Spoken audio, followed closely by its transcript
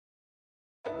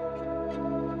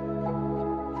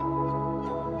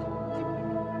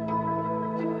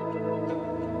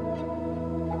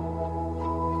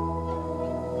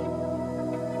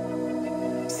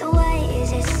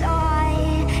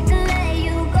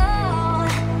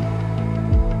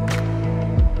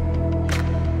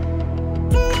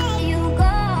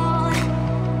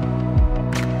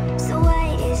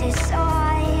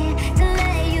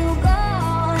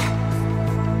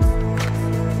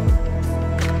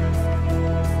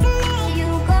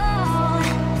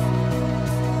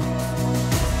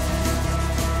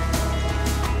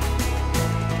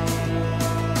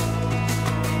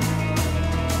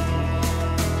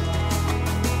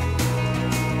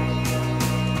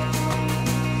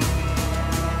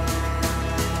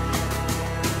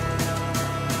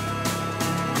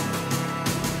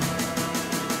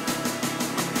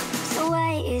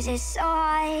so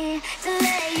hard to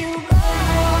let you go?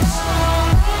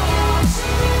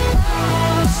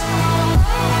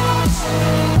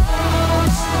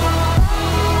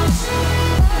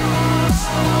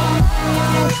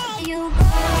 Let you go.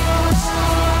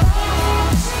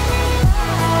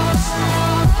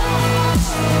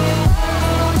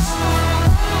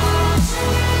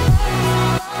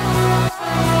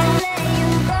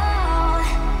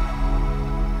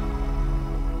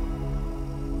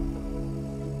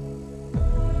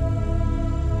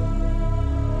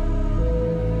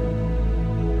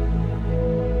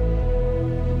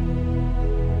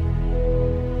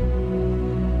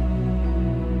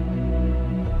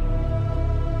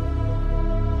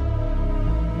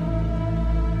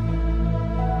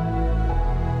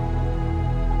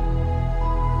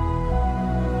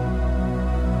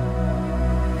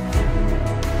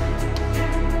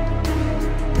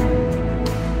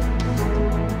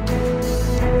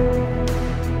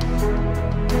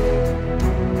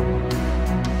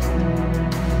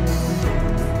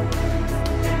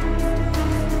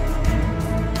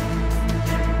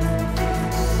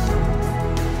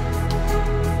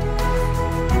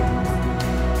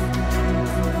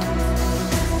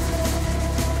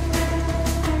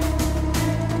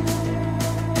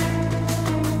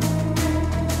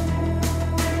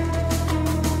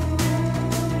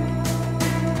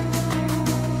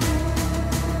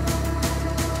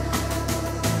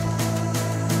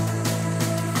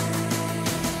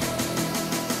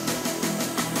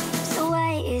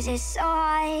 Is it so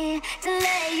hard to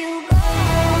let you go?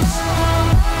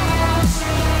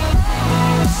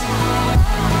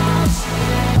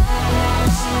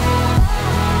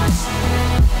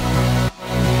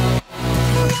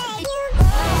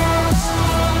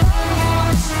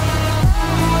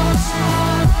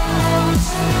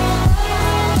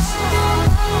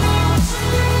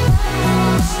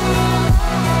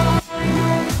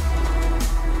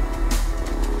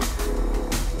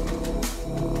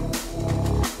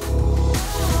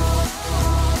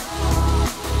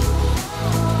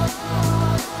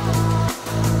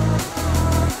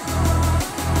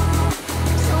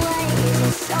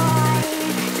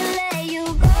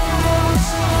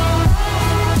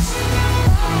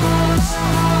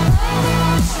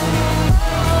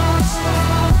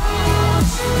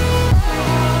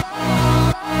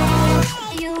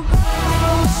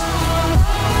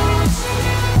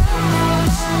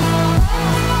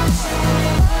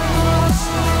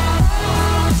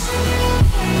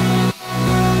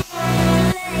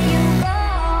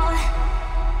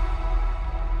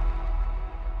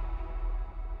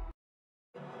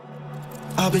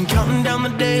 I've been counting down the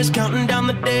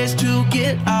days to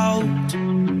get out.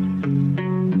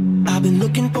 I've been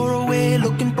looking for a way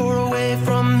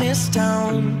from this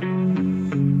town.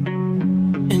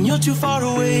 And you're too far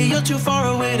away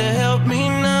to help me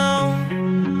now.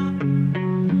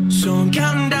 So I'm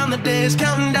counting down the days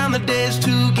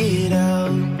to get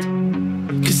out.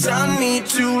 'Cause I need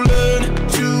to learn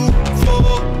to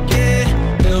forget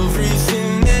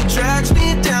everything that drags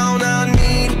me down. I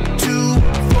need to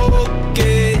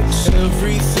forget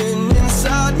everything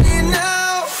inside me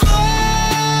now.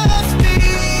 Full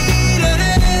speed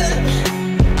ahead,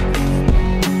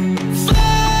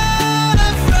 fly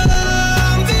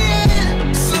from the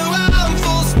end. So I'm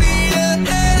full speed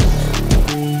ahead.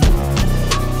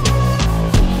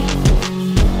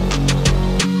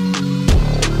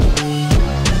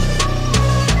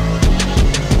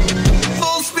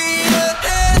 Full speed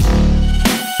ahead.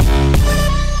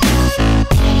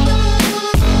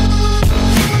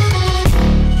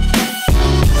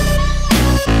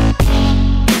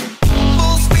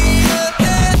 Full speed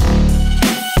ahead.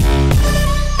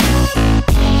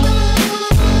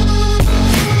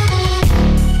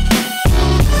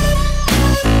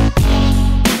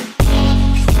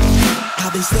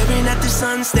 I've been staring at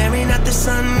the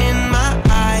sun in my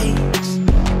eyes.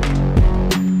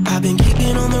 I've been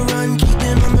keeping on the run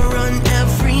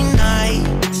every night.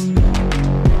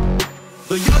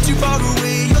 But you're too far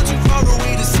away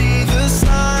to see the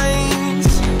signs.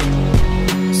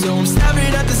 So I'm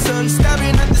staring at the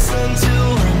sun till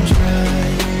I'm dry.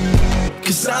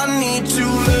 'Cause I need to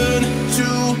learn to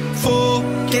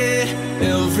forget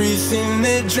everything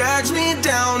that drags me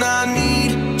down. I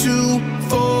need to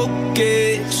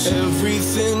forget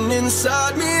everything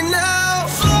inside me now.